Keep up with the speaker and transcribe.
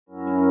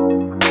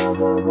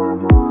What's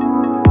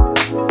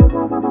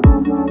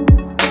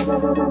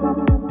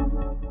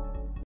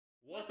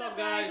up,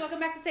 guys? Welcome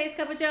back to Taste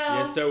Cup of Joe.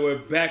 Yes, sir. We're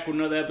back with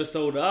another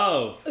episode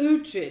of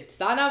Uhtred,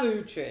 son of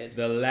Uhtred.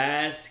 The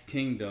Last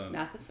Kingdom.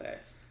 Not the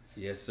first.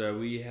 Yes, sir.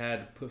 We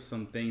had put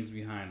some things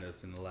behind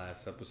us in the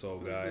last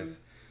episode, guys.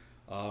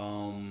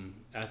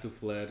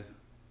 Athelflaed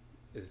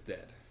is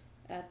dead.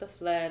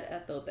 Athelflaed,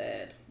 Ethel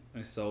dead.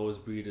 And so is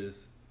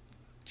Breda's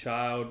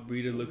child.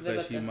 Breda looks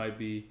like she might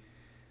be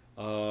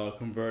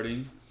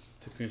converting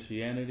to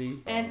Christianity.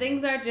 And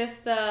things are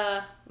just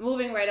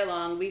moving right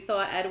along. We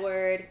saw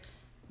Edward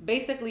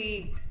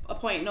basically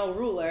appoint no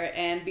ruler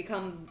and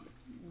become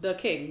the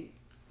king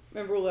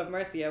and ruler of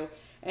Mercia.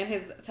 And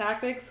his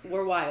tactics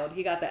were wild.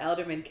 He got the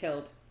alderman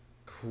killed.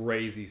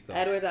 Crazy stuff.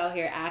 Edward's out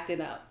here acting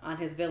up on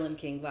his villain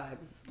king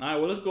vibes. All right,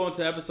 well, let's go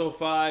into episode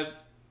 5,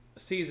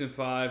 season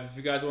 5. If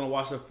you guys want to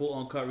watch the full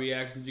uncut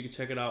reactions, you can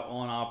check it out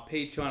on our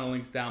Patreon. The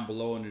link's down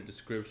below in the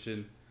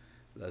description.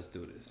 Let's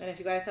do this. And if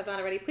you guys have not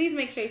already, please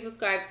make sure you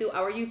subscribe to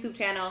our YouTube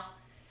channel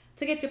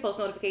to get your post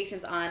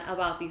notifications on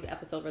about these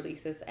episode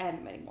releases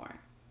and many more.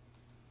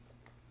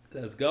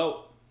 Let's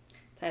go.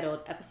 Titled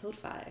Episode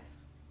 5.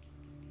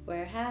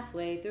 We're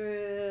halfway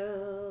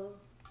through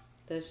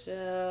the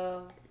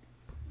show.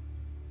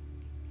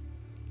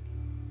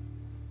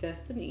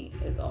 Destiny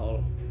is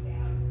all.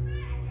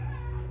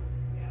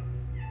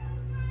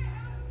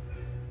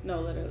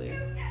 No, literally.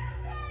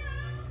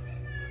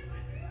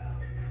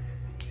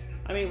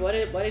 I mean, what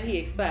did he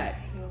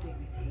expect?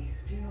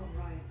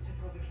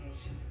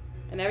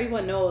 And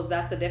everyone knows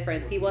that's the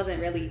difference. He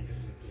wasn't really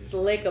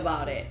slick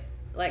about it.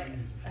 Like,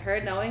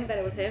 her knowing that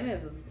it was him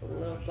is a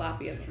little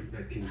sloppy of him.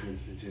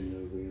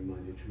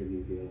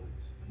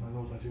 My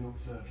lord, I do not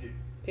serve you.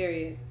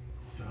 Period.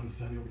 To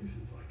understand your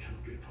reasons, I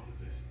cannot be a part of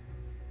this.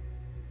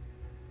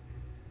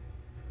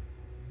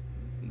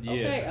 Yeah.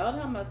 Okay,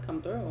 Eldham must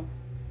come through.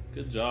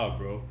 Good job,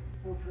 bro.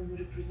 Wolfram would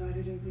have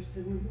presided over a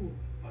civil war.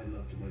 I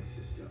loved my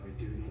sister. I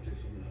do not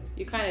dishonor her.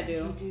 You kind of do.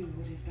 You do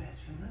what is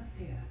best for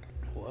Mercia.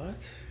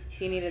 What?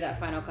 He needed that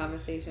final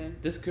conversation.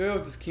 This girl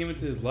just came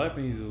into his life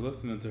and he's just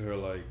listening to her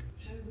like...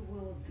 Show the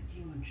world that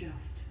you are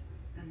just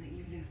and that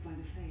you live by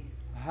the faith.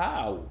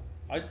 How?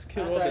 I just I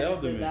killed all thought the I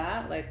just did eldermen.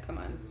 that. Like, come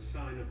on. As a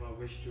sign of our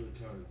wish to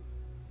atone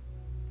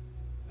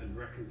and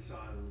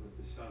reconcile with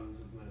the sons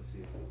of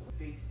Mercia.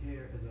 Feast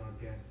here as our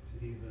guests,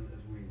 even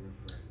as we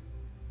refrain.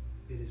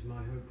 It is my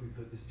hope we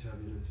put this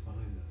turbulence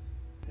behind us.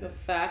 The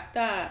fact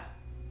that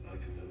I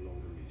can no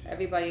longer reach.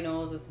 everybody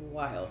knows is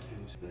wild.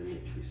 I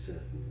need to be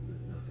certain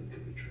that nothing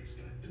can be traced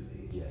back to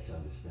me. Yes, I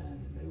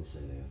understand, and they all say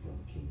they are from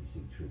King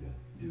Sigtrygr.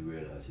 Do you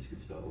realise this could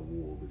start a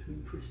war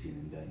between Christian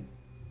and Dane?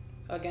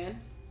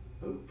 Again?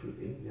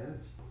 Hopefully,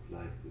 yes.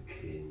 Like the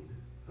king,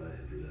 I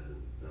have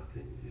learned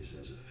nothing is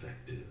as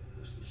effective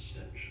as the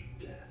stench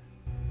of death.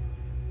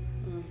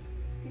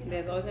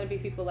 There's always going to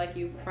be people like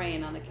you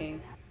preying on the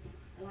king.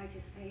 The light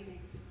is fading.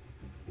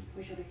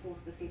 We shall be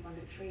forced to sleep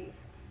under trees.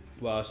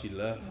 While she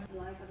left. The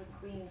life of a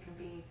queen can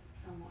be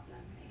somewhat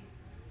lonely.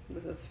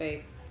 This is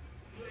fake.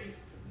 Please.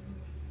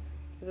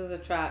 This is a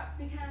trap.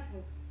 Be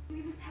careful. We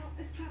must help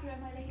this traveler,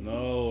 my lady.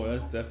 No,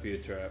 that's definitely a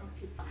trap.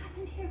 What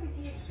happened here with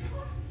you?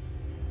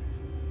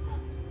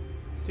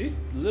 She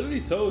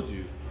literally told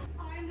you.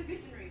 I am the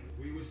visionary.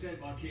 We were sent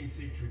by King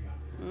Sigtrygr.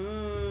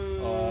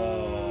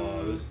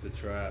 Oh, this is the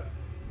trap.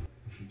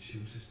 If he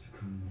chooses to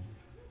come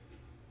north,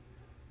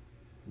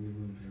 we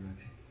will be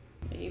ready.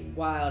 He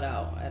wild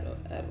out,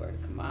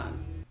 Edward. Come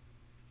on.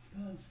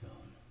 Bernstone.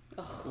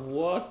 Ugh.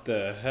 What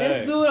the heck?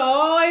 This dude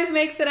always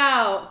makes it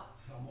out.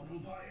 Someone will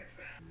buy it.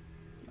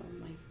 Oh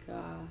my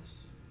gosh.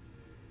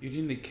 You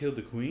think they killed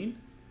the queen?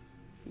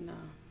 No.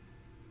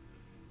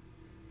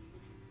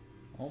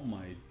 Oh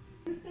my.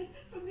 You said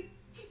from the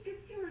King of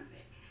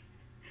Eurovic.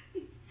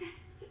 They said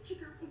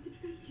Sigtrygr wanted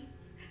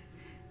vengeance.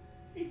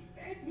 They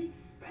spared me to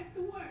spread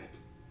the word.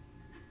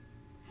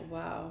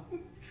 Wow.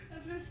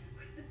 Travelers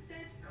with the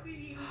dead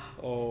queen.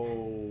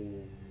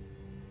 Oh.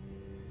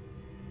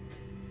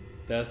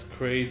 That's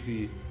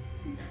crazy.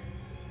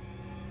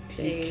 He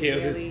They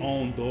killed his really-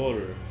 own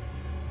daughter.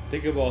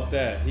 Think about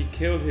that. He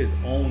killed his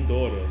own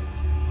daughter.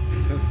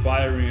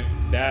 Conspiring.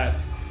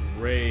 That's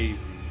crazy.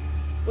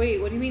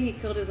 Wait, what do you mean he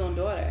killed his own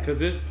daughter? Because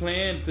this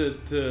plan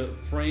to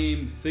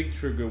frame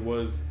Sigtrygr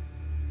was,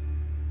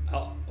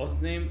 what's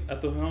his name?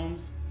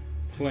 Ethelhelm's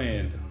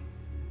plan.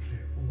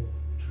 Clear all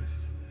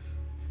traces of this.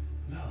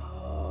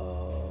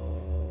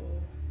 Oh.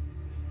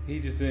 He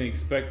just didn't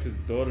expect his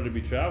daughter to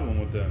be traveling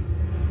with them.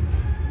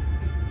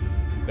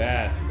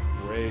 That's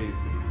crazy.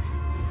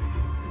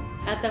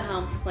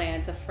 Ethelhelm's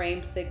plan to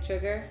frame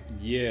Sigtrygr.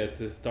 Yeah,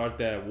 to start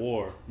that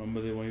war.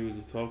 Remember when he was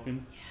just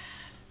talking?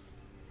 Yes.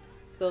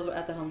 So those were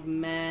Ethelhelm's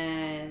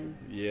men.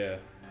 Yeah.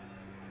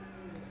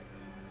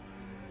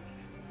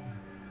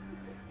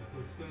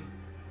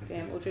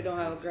 Damn, Uhtred don't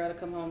have a girl to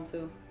come home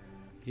to.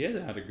 He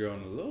hasn't had a girl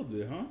in a little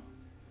bit, huh?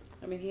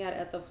 I mean, he had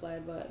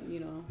Ethelflaed, but you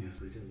know. Yes,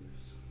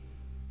 freedoms.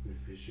 With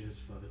Fisher's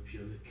father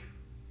Piolik,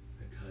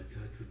 a Tide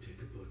could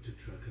take a boat to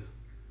Tracker.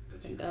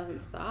 It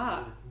doesn't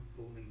stop.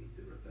 Calling me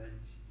to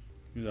revenge.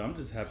 He's like, I'm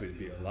just happy to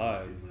be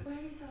alive. Where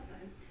is our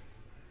boat?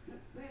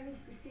 Where is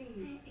the sea?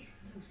 There is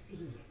no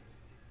sea.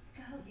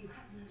 Girl, you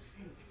have no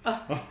sense.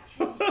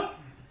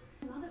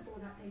 Mother bore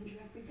that danger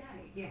every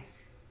day. Yes,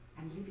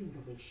 and living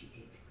the way she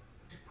did,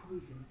 put a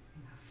poison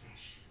in her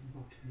flesh and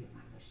robbed me of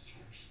my most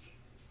cherished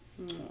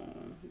gift.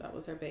 Oh, that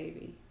was her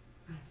baby.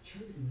 I have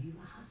chosen you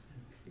a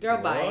husband.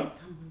 Girl, bye.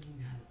 Someone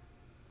you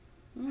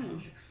know. I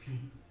will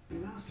explain.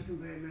 Been asked to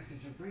convey a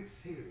message of great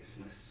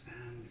seriousness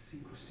and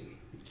secrecy.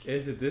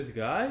 Is it this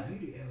guy?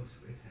 Lady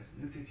Ellsworth has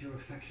noted your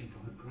affection for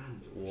her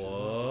granddaughter.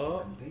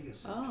 What?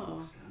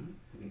 Oh,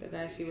 the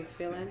guy she was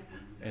feeling.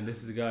 And this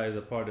is the guy is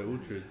a part of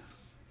Uhtred's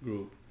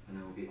group. And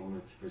I will be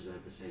honored to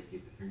preserve the safety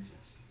of the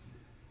princess.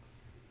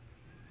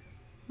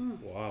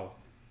 Wow.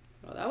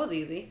 Well, that was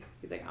easy.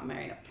 He's like, I'm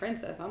marrying a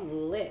princess. I'm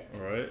lit.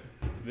 Right.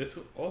 This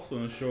also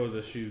ensures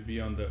that she'd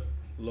be under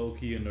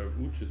low-key under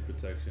Uhtred's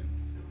protection.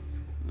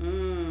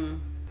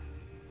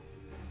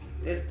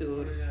 This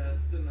dude. Yes,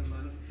 the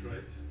man of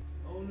trade.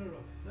 Owner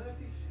of 30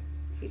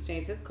 ships. He's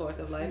changed his course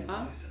of life,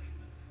 huh?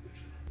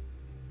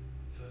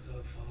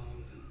 Fertile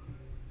farms and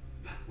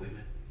bad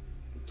women.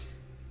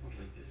 Not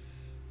like this.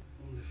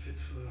 Only fit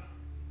for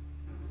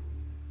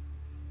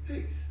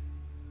pigs.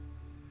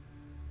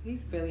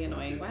 He's really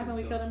annoying. Why haven't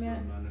we killed him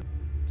yet?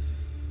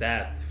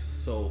 That's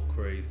so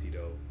crazy,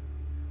 though.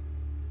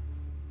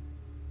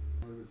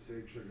 Why would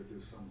Sigtrygr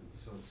do something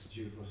so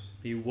stupid?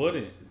 He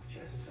wouldn't.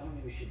 Chess is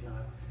something we should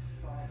know.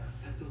 Father.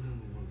 Ethelhelm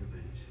will want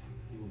revenge.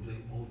 He will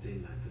blame all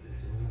daylight for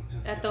this.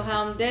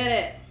 Ethelhelm did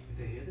it. If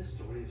they hear the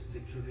story of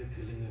Sigtrygr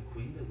killing a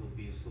queen, there will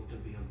be a slaughter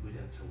beyond breed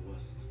at her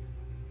worst.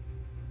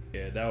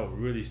 Yeah, that would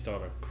really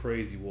start a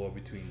crazy war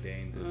between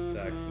Danes and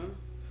Saxons.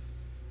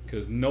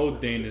 Because no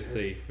Dane is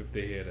safe if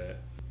they hear that.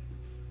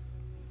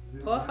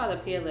 Poor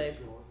Father Peleg.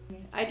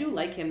 I do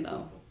like him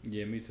though.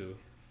 Yeah, me too.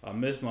 I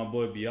miss my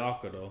boy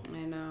Bianca though.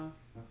 I know.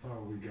 How far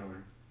are we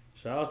going?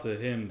 Shout out to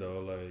him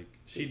though. Like,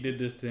 she did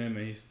this to him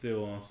and he's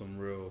still on some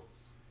real...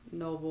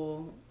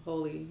 Noble,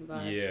 holy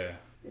vibe. Yeah.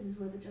 This is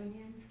where the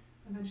journey ends.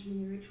 Eventually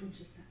you reach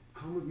Winchester.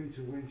 Come with me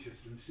to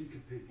Winchester and seek a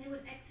peace. They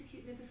would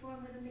execute me before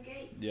I'm within the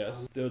gates. Yeah,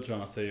 still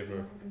trying to save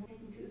her.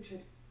 Take me to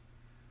Uhtred.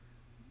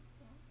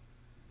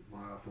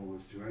 My offer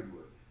was to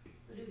Edward.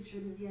 But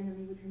Uhtred is the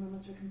enemy with whom I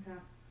must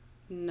reconcile.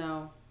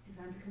 No. If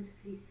I'm to come to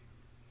peace,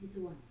 he's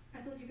the one. I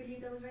thought you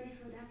believed I was ready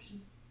for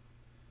redemption.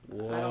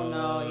 I don't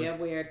know. You're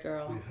weird,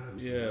 girl.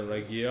 Yeah,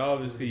 like, you're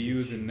obviously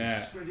using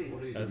that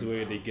as a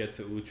way to get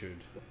to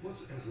Uhtred.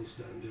 What's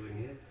Ethelstan doing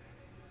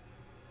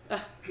here?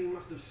 He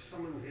must have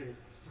summoned him.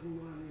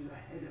 Someone is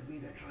ahead of me.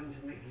 They're trying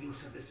to make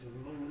use of this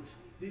moment.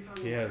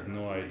 He has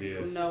no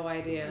idea. No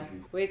idea.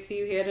 Wait till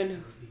you hear the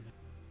news.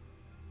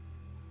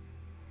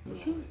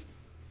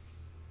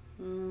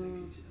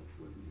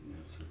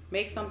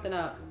 Make something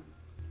up.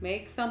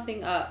 Make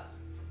something up.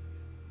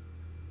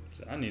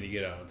 I need to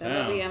get out of Then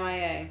they'll town. be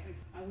MIA.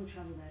 I will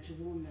travel there to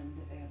warn them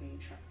that they are being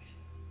tracked.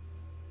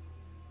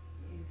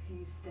 If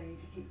you stay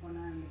to keep one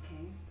eye on the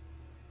king.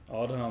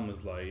 Aldhelm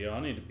is like, yo,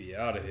 I need to be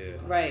out of here.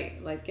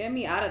 Right. Like, get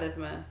me out of this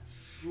mess.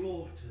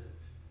 Slaughtered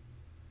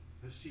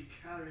as she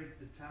carried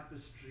the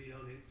tapestry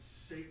on its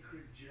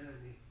sacred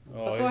journey.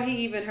 Oh, Before he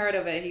even heard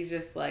of it, he's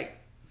just like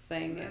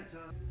saying it.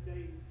 Let us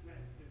gain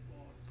rest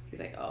before He's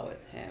like, oh,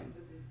 it's him.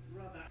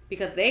 brother.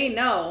 Because they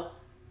know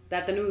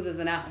that the news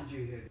isn't out. Did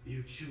you hear?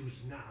 You choose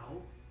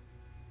now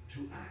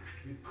to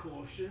act with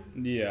caution.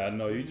 Yeah, I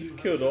know. You just have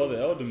killed all the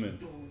shown such Eldermen.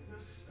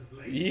 boldness of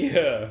late.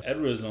 Yeah.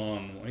 Edward's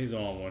on. He's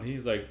on one.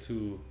 He's like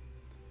too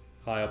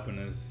high up in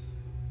his...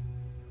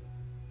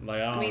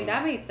 Like, I don't I mean, know.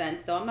 that made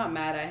sense, though. I'm not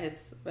mad at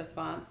his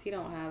response. He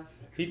don't have...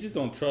 He just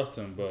don't trust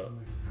him, but... I am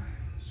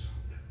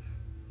insulted.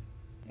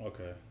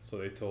 Okay, so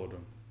they told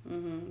him.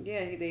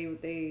 Yeah, they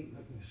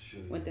Let me show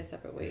you went their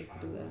separate ways to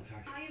do that.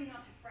 I am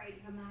not afraid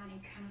of a man who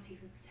cannot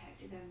even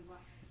protect his own wife.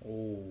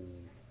 Oh.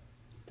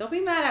 Don't be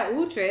mad at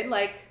Uhtred.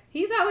 Like,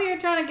 he's out here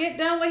trying to get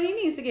done what he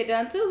needs to get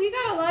done, too. He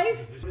got a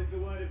life. What is the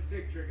word of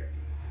Sigtrygr?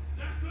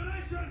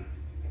 Declaration!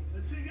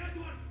 The King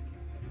Edward!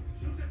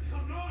 Chooses to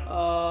come north!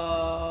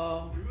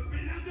 Oh. We will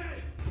be now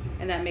dead!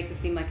 And that makes it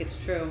seem like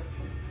it's true.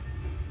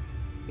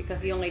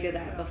 Because he only did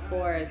that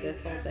before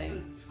this whole thing.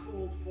 Essence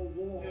called for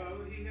war.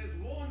 No, he has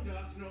warned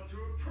us not to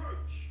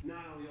approach.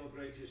 Now your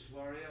greatest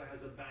warrior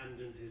has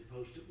abandoned his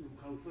post at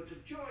Rukofa to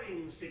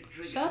join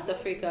Sigtrygr. Shut the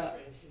freak up.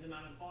 He's a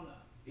man of honor.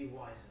 Be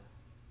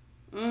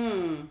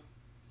wiser.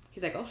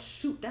 He's like, oh,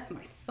 shoot, that's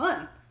my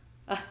son.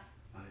 I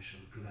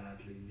shall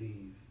gladly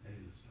leave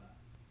Aylesford.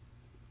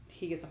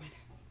 He gets on my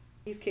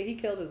nerves. He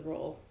kills his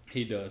role.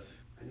 He does.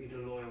 I need a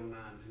loyal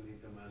man to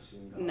lead the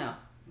Mercian Guard. No.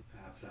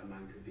 Perhaps that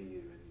man could be you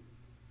in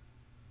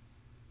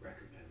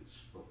recompense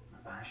for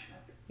My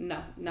banishment.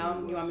 No. Now,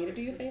 you want me to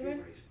do you a favor?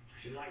 Would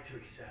you like to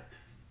accept?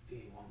 Do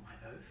you want my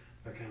oath?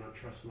 If I cannot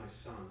trust my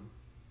son,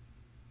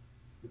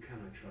 who can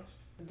I trust?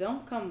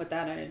 Don't come with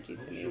that energy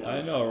to me, though.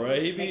 I know,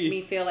 right? He Make be...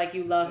 me feel like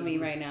you love me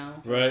right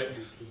now. Right?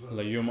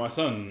 Like, you're my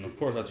son. Of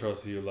course I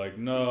trust you. Like,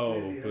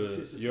 no,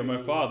 but you're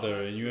my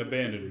father and you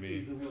abandoned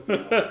me.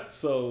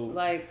 So,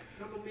 Like,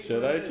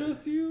 should I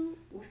trust you?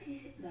 What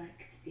is it like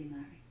to be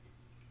married?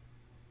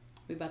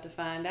 We about to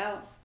find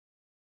out.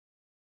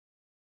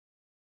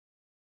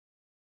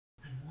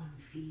 And one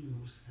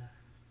feels the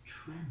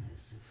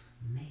tremors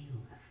of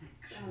male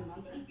affection.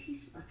 It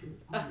is but an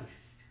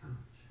honest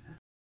answer.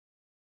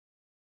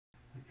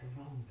 With the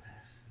wrong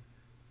person,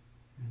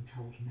 I'm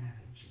told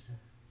marriage is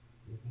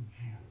a living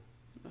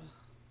hell.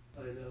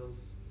 I know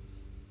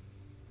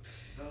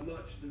how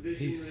much the visionary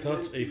He's such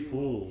meant to a you.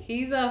 fool.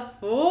 He's a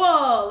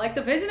fool. Like,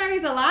 the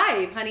Visionary's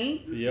alive,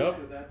 honey.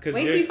 Yep.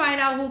 Wait till you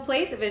find out who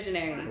played the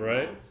Visionary.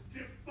 Right?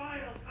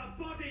 Defiled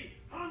a body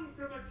hung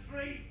from a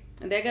tree.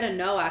 And they're gonna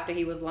know after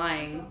he was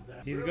lying.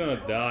 He's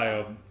gonna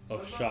die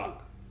of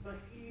shock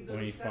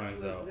when he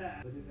finds out.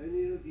 But if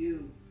any of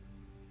you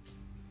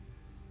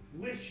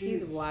wishes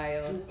He's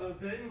wild. to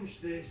avenge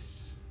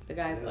this, The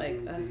guy's there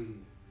like, will be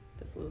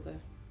this loser.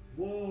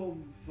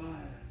 warm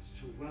fires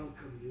to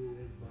welcome you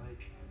in my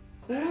camp.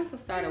 Who wants to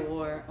start a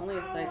war? Only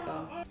a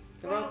psycho.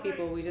 They're all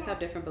people, we just have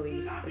different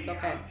beliefs. It's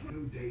okay. No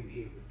dame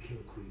here would kill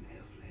Queen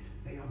Elfled.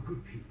 They are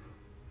good people.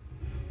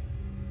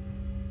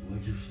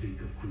 Why'd you speak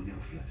of Queen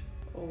Elfled?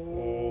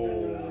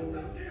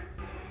 Oh.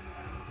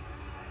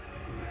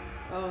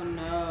 Oh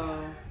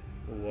no.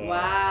 Wow.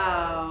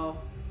 Wow.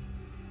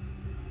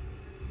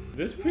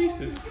 This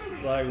priest is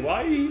like,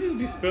 why he just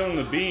be spilling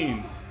the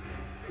beans?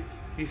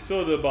 He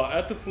spilled it about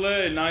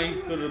Ethelflaed, and now he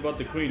spilled it about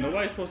the queen.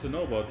 Nobody's supposed to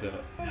know about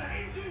that.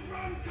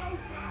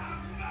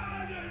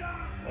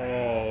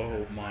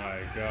 Oh my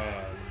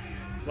god.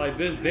 Like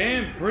this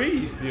damn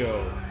priest,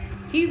 yo.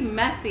 He's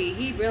messy.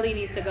 He really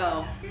needs to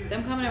go.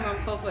 Them coming in from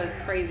Kofa is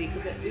crazy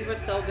because we were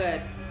so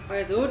good.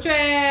 Where's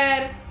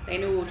Uhtred? They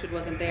knew Uhtred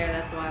wasn't there,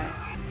 that's why.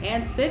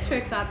 And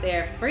Citrix's not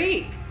there.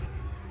 Freak.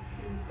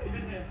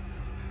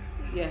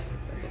 Yeah,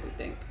 that's what we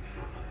think.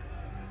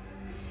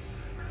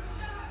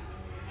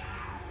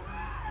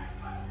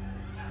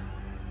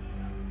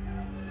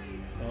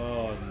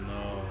 Oh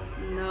no.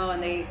 No,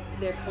 and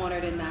they're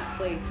cornered in that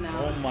place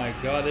now. Oh my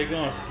god, they're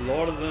gonna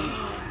slaughter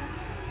them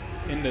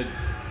in the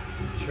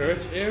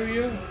church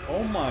area?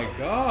 Oh my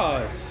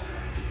gosh.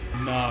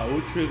 Nah,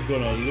 Uhtred's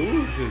gonna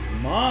lose his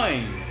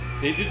mind.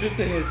 They did this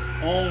in his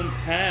own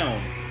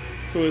town,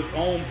 to his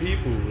own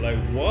people. Like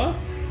what?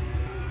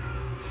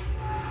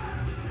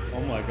 Oh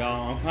my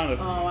god, I'm kind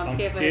of I'm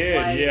scared for his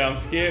wife. Yeah, I'm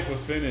scared for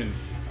Finan.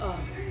 Oh.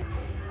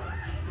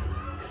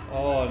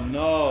 Oh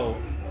no.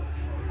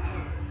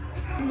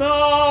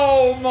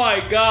 No, my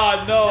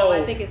god, no. No,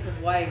 I think it's his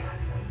wife.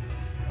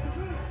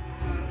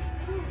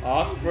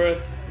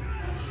 OSFERTH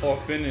or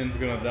Finan's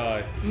gonna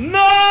die.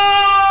 No!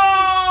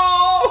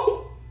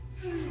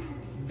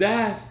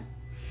 That's...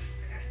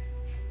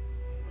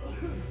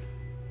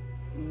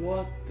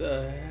 What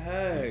the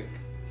heck?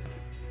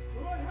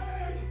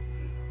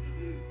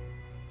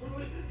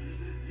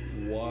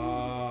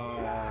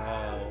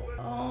 Wow.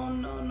 Oh,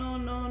 no, no,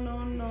 no,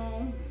 no,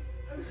 no.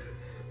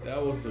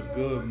 That was a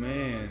good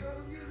man.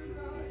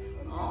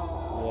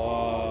 Oh,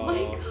 Wow.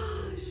 my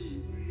gosh.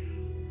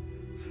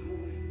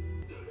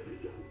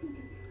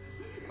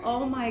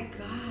 Oh my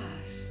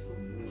gosh.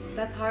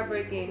 That's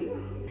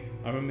heartbreaking.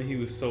 I remember he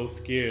was so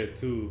scared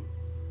too.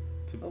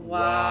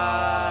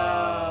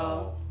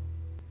 Wow.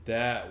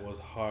 That was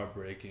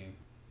heartbreaking.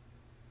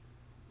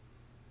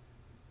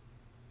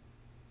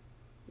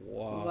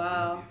 Wow.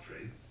 Wow.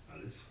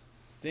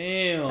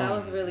 Damn. That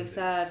was really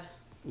sad.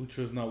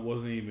 Uhtred's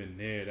wasn't even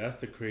there. That's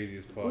the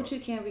craziest part.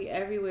 Uhtred can't be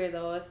everywhere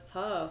though. It's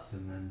tough. The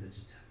man that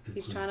attacked the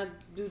He's queen. trying to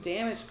do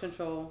damage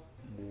control.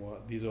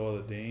 What? These are all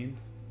the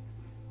Danes?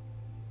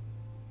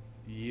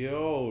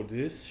 Yo,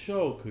 this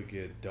show could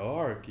get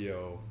dark,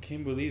 yo.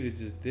 Can't believe it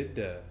just did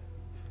that.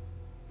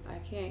 I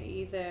can't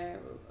either.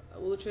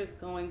 Uhtred's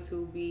going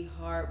to be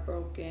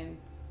heartbroken.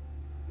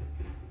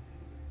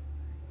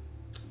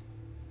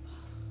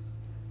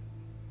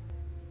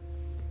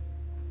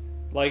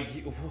 Like,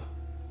 He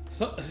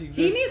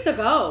needs to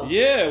go.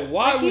 Yeah,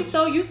 why Like, would he's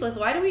so useless.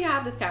 Why do we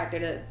have this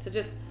character to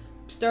just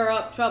stir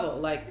up trouble?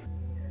 Like,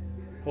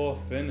 poor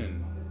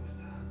Finan?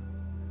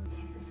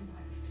 Take the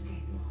survivors to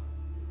Daymore.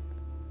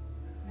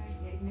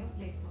 Mercia is no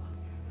place for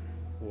us.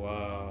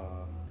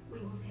 Wow. We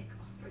will take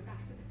OSFERTH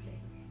back to the place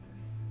of his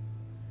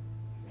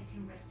birth. Let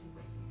him rest in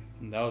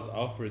Wessex. And that was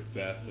Alfred's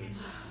bastard.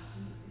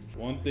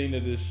 One thing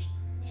that this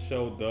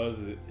show does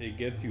is it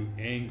gets you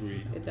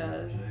angry. it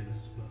does.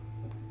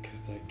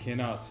 Because I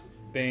cannot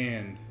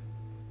stand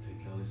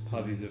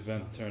how these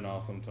events turn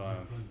out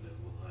sometimes.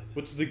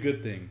 Which is a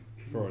good thing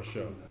for a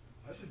show.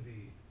 I should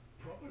be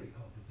properly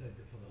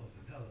compensated for the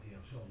hospitality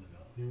I've shown the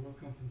girl. You were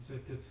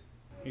compensated.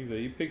 He's like,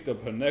 you picked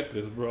up her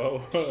necklace,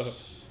 bro.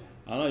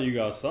 I know you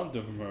got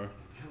something from her.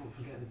 Cannot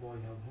forget the boy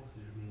held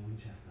hostage with me in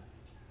Winchester.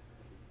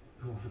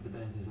 Who offered to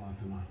dance his life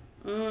for mine.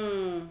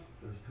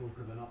 There was talk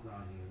of an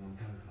uprising in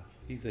Montcofa.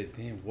 He's like,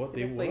 damn, what?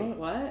 He's They like, wait, what?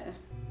 what?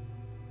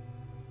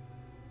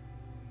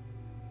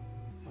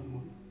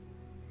 Someone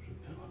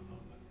should tell our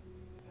father.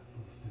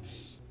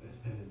 There's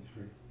penance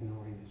for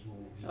ignoring his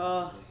warnings.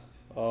 Oh.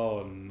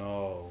 Oh,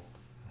 no.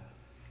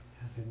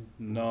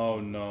 No,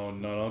 no,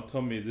 no. Don't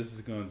tell me this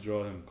is going to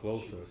draw him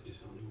closer.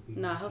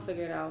 Nah, he'll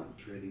figure it out.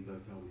 Ready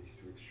both armies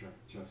to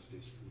extract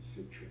justice from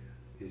Citrix,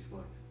 his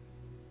wife.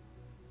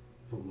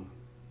 Puma.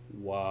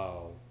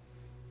 Wow.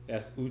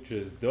 That's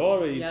Utra's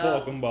daughter you Yeah.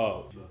 talking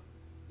about. But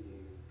you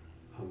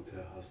hung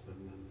her husband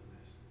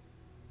nonetheless.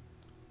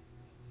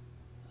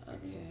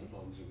 Okay. The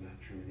bonds of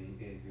matrimony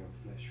gave your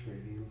flesh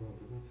freely and brought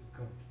the wrath of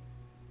God.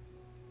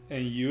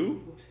 And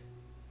you? Lord,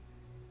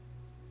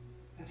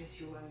 that is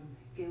your own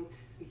guilt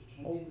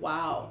speaking. Oh,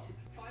 wow.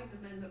 Find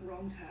the men that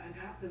wronged her and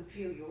have them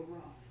feel your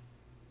wrath.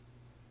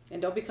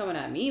 And don't be coming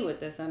at me with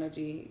this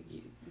energy.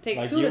 It takes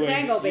Like two you to ain't-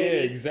 tango, Yeah,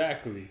 baby.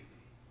 exactly.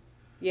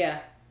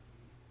 Yeah.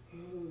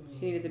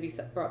 He needed to be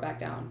brought back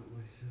down.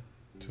 Myself.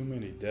 Too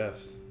many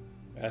deaths.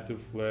 Arthur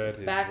fled.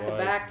 His Back to wife.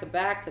 back to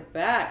back to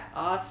back.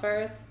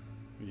 OSFERTH.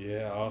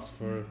 Yeah,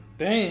 OSFERTH.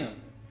 Damn.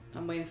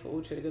 I'm waiting for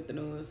Utra to get the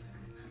news.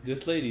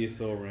 This lady is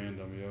so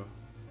random, yo.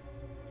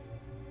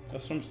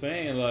 That's what I'm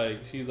saying. Like,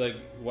 she's like,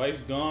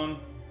 wife's gone.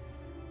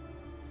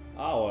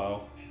 Oh,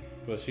 well.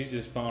 But she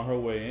just found her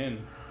way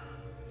in.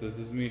 Does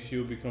this mean she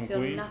will become Feel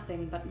queen?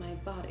 nothing but my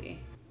body.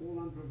 All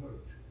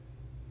unprovoked.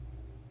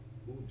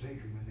 All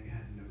taken when they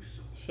had no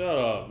soul. Shut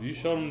up. You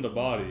showed him the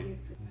body. We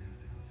have to go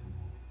to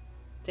more.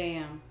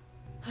 Damn.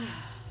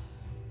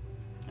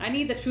 I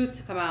need the truth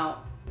to come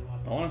out.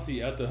 I want to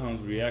see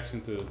Ethelham's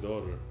reaction to his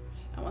daughter.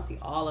 I want to see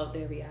all of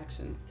their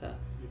reactions to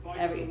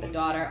the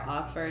daughter,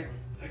 OSFERTH.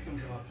 Take some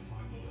guard to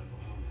find Lord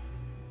Ethelhelm.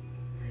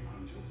 Bring him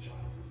home to his child.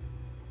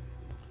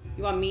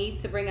 You want me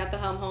to bring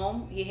Ethelhelm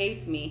home? He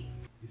hates me.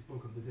 He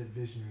spoke of the dead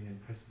visionary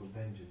and pressed for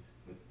vengeance,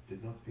 but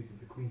did not speak of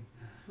the queen.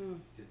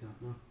 Did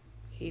not know.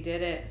 He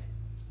did it.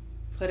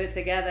 Put it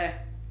together.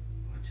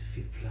 What if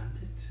he planned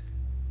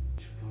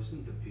it? It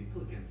wasn't the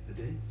people against the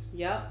Danes.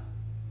 Yup.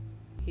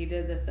 He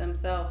did this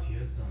himself.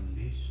 Tears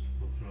unleashed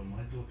will throw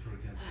my daughter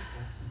against the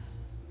Saxons.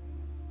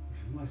 What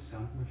of my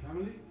son, my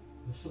family?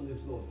 My son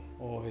lives north.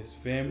 Oh, his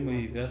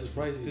family. That's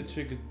right.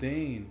 Citric is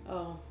Dane.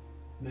 Oh.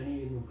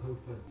 Many in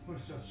Kofa.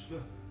 Where's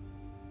OSFERTH?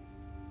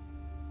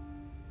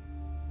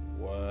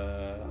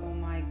 Wow. Oh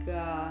my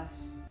gosh.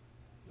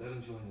 Let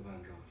him join the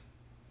vanguard.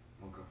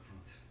 Walk up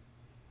front.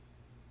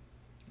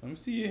 Let me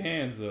see your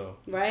hands, though.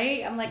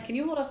 Right? I'm like, can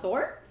you hold a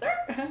sword, sir?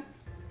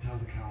 Tell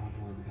the coward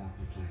where the battle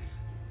place.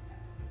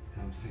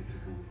 Tell him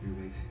Citrica will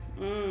be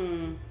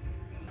waiting.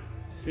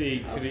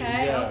 See, Okay,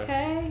 yeah.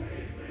 okay.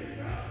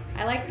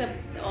 I like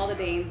all the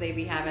Danes they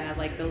be having as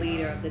like the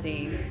leader of the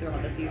Danes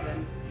throughout the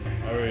seasons.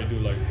 I really do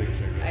like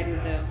Citric. I do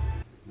too.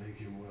 Make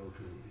him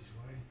welcome this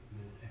way.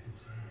 Lord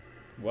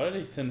Ethelson. Why did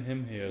they send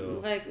him here, though?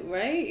 Like,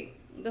 right?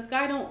 This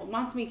guy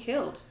wants me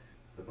killed.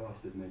 The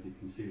bastard may be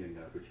concealing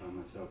that which I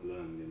myself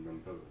learned in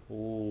Rumpoa.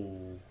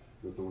 Oh.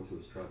 Your daughter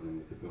was travelling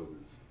with the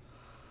pilgrims,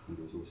 and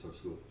was also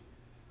slaughtered.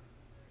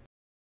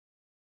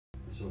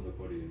 I saw her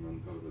body in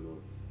Rumpoa,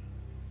 Lord.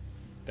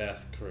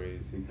 That's It's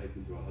crazy. been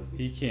taken to her husband.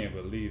 He can't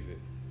believe it.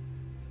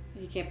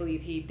 He can't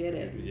believe he did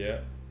it. Yeah.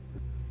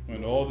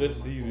 When all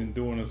this he's been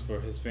doing is for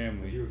his As you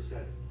family. have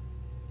said,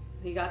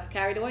 He got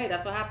carried away.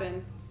 That's what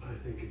happens. I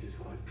think it is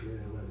quite clear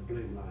where the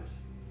blame lies.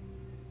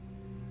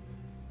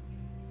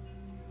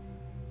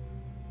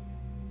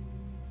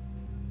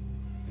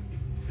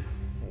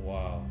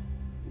 Wow.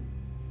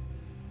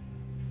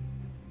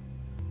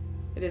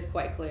 It is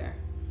quite clear.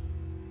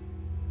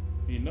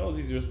 He knows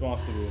he's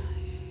responsible.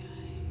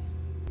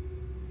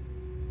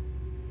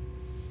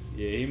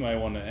 Yeah, he might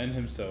want to end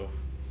himself.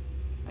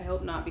 I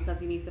hope not, because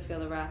he needs to feel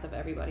the wrath of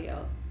everybody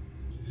else.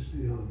 It is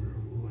the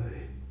honourable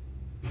way.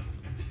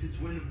 since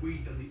when have we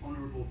done the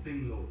honourable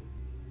thing, Lord?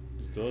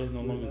 His daughter's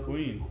no longer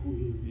queen.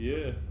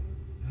 Yeah.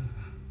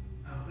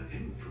 Our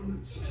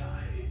influence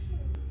dies.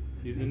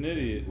 He's an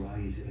idiot.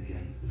 Rise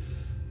again.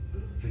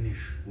 Finish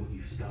what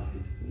you've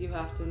started. You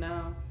have to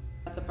now.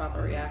 That's a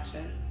proper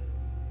reaction.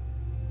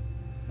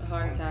 A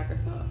heart attack or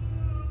something.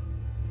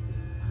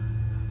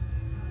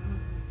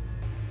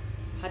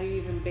 How do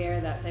you even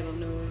bear that type of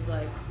news?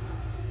 Like,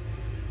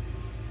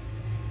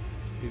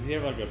 Does he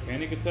have like a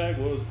panic attack?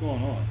 What is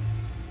going on?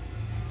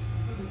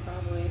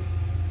 probably.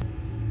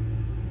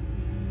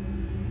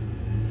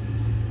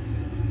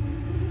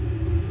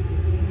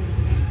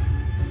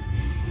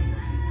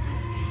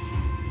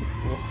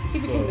 He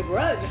became the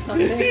Grudge or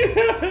something.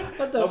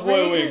 What the That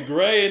boy freak? went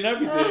gray and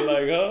everything,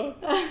 like, huh?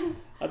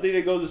 I think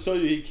it goes to show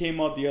you he came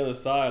out the other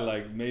side.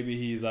 Like, maybe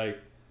he's like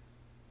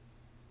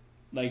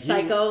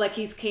Psycho, like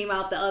he came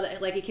out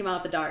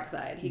the dark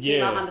side. He came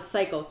Yeah. out on the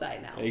psycho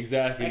side now.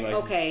 Exactly. Like,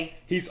 Like, okay,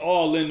 he's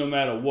all in no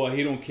matter what.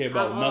 He don't care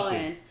about I'm all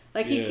nothing. in.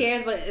 Like he Yeah.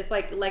 cares, but it's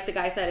like the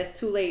guy said, it's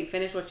too late.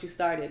 Finish what you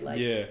started. Like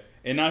Yeah.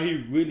 And now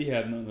he really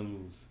had nothing to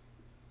lose.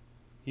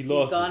 He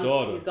lost his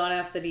daughter. He's gone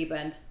off the deep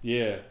end.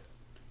 Yeah.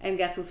 And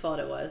guess whose fault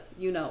it was?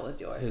 You know it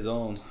was yours. His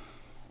own.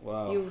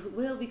 Wow. You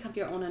will become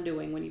your own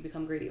undoing when you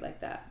become greedy like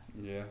that.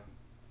 Yeah.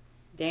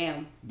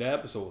 Damn. That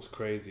episode was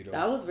crazy though.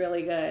 That was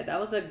really good. That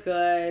was a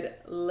good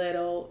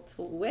little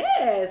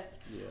twist.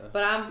 Yeah.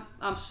 But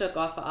I'm shook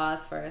off of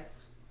OSFERTH.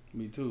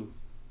 Me too.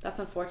 That's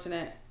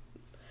unfortunate.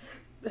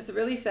 It's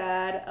really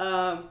sad.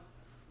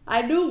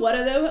 I knew one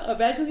of them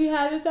eventually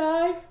had to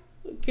die.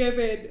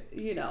 Given,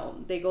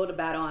 they go to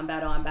battle on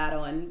battle on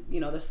battle, and,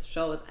 the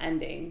show is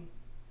ending.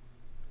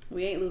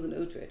 We ain't losing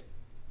Uhtred.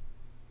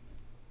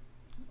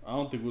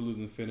 don't think we're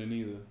losing Finan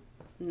either.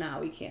 Nah,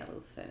 we can't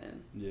lose Finan.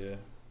 Yeah.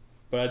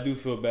 But I do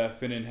feel bad.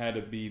 Finan had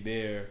to be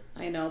there.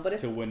 I know, but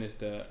it's, to witness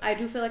that. I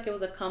do feel like it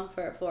was a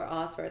comfort for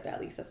OSFERTH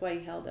at least. That's why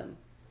he held him.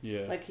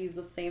 Yeah. Like he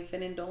was saying,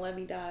 Finan, don't let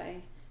me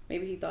die.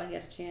 Maybe he thought he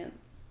had a chance.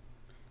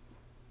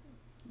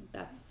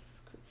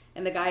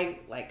 And the guy,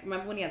 like,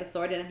 remember when he had the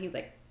sword in him? He was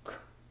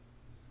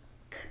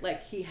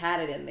like he had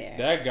it in there.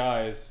 That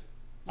guy is.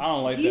 I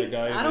don't like that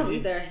guy. I don't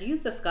either.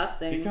 He's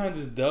disgusting. He kind of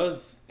just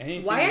does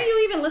anything. Why are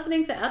you even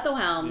listening to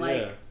Ethelhelm? Yeah.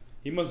 Like,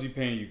 he must be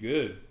paying you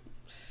good.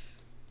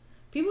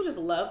 People just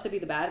love to be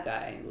the bad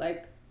guy.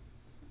 Like.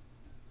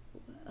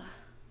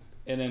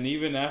 And then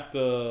even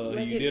after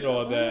he did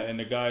all that, and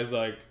the guy's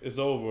like, it's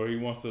over. He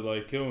wants to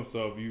like kill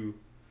himself. You.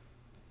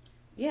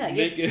 Yeah,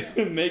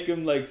 make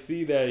him like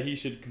see that he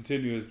should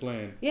continue his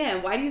plan. Yeah,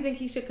 and why do you think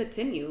he should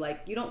continue?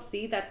 Like, you don't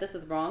see that this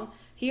is wrong?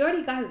 He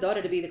already got his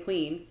daughter to be the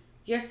queen.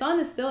 Your son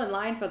is still in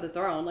line for the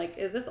throne. Like,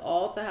 is this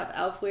all to have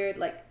Elfweird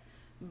like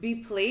be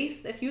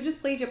placed? If you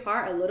just played your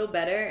part a little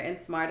better and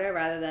smarter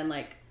rather than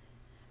like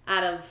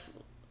out of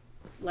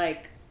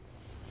like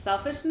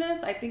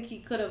selfishness, I think he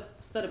could have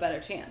stood a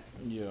better chance.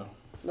 Yeah.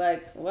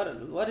 Like,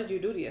 what did you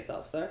do to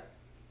yourself, sir?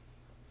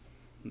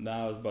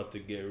 Now it's about to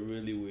get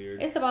really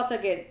weird. It's about to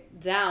get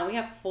down. We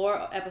have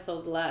 4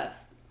 episodes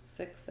left.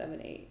 6, 7,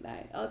 8,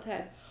 9,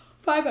 10.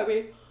 5, I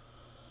mean.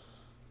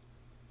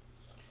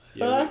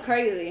 Yeah, well, that's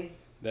crazy.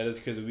 That is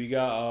crazy. We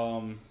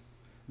got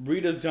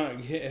Brida's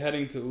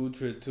heading to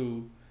Uhtred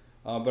too,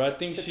 but I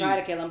think to try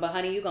to kill him. But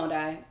honey, you gonna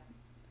die.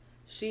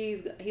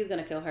 He's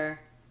gonna kill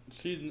her.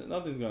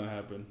 Nothing's gonna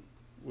happen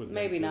with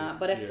maybe not.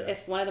 But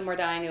if one of them were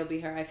dying, it would be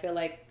her. I feel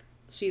like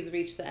she's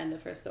reached the end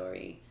of her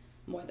story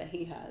more than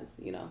he has.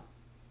 You know.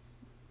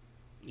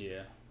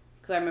 Yeah.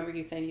 Because I remember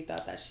you saying you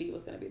thought that she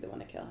was gonna be the one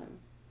to kill him.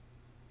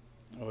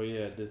 Oh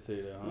yeah, I did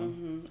say that. Huh?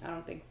 I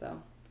don't think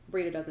so.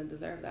 Brida doesn't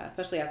deserve that,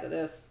 especially after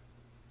this.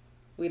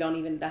 We don't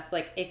even. That's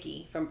like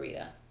icky from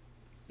Brida.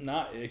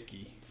 Not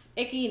icky. It's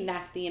icky,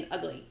 nasty, and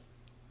ugly.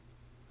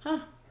 Huh.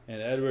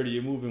 And Edward,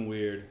 you're moving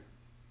weird.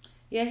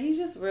 Yeah, he's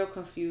just real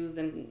confused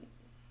and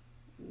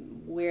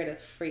weird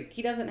as freak.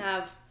 He doesn't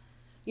have,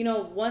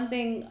 one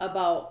thing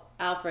about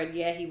Alfred.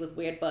 Yeah, he was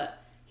weird,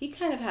 but he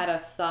kind of had a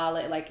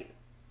solid like.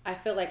 I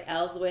feel like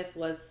Ellsworth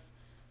was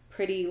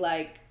pretty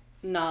like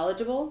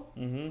knowledgeable.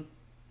 Mm-hmm.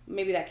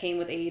 Maybe that came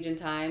with age and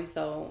time,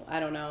 so I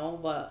don't know,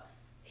 but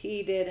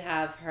he did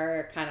have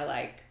her kind of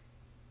like.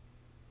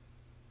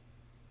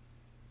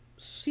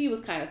 She was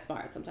kind of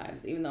smart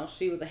sometimes, even though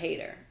she was a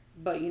hater.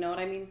 But you know what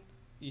I mean?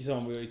 You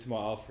talking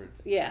about Alfred?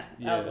 Yeah,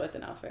 Ellsworth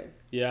and Alfred.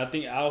 Yeah, I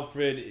think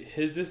Alfred,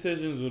 his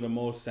decisions were the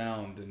most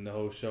sound in the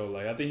whole show.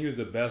 Like, I think he was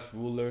the best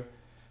ruler.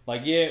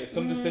 Like, yeah,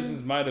 some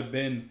decisions might have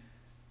been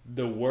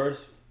the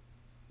worst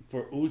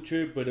for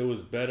Uhtred, but it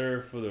was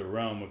better for the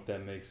realm, if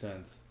that makes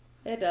sense.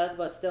 It does,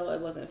 but still, it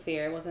wasn't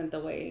fair. It wasn't the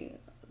way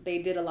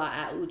they did a lot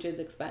at Uhtred's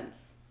expense,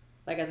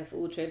 like as if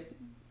Uhtred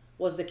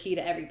was the key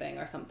to everything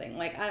or something.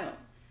 Like I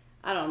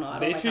don't know.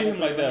 They treat him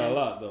like that a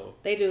lot, though.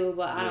 They do,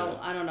 but I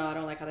don't know. I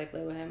don't like how they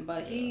play with him.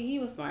 But he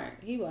was smart.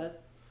 He was.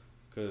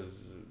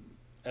 Because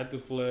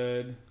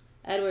Ethelfled.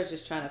 Edward's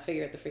just trying to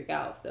figure it the freak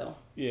out still.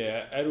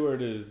 Yeah,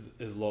 Edward is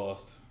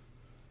lost.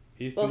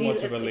 He's too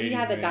much of a ladies' He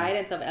had the man.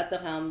 guidance of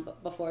Ethelhelm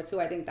before too.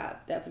 I think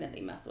that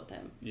definitely messed with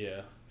him.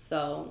 Yeah.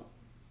 So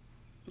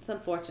it's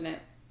unfortunate,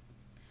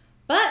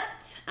 but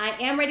I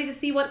am ready to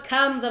see what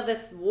comes of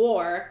this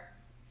war,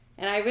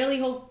 and I really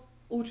hope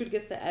Uhtred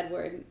gets to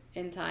Edward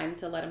in time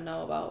to let him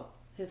know about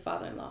his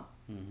father-in-law.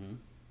 Mm-hmm.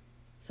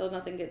 So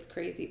nothing gets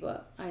crazy,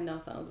 but I know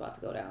something's about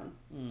to go down.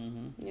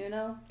 Mm-hmm. You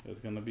know?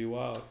 It's gonna be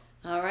wild.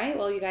 All right.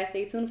 Well, you guys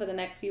stay tuned for the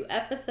next few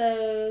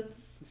episodes.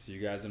 See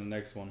you guys in the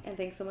next one. And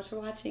thanks so much for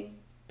watching.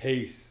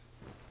 Peace.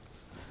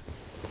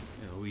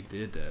 Yeah, we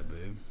did that,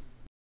 babe.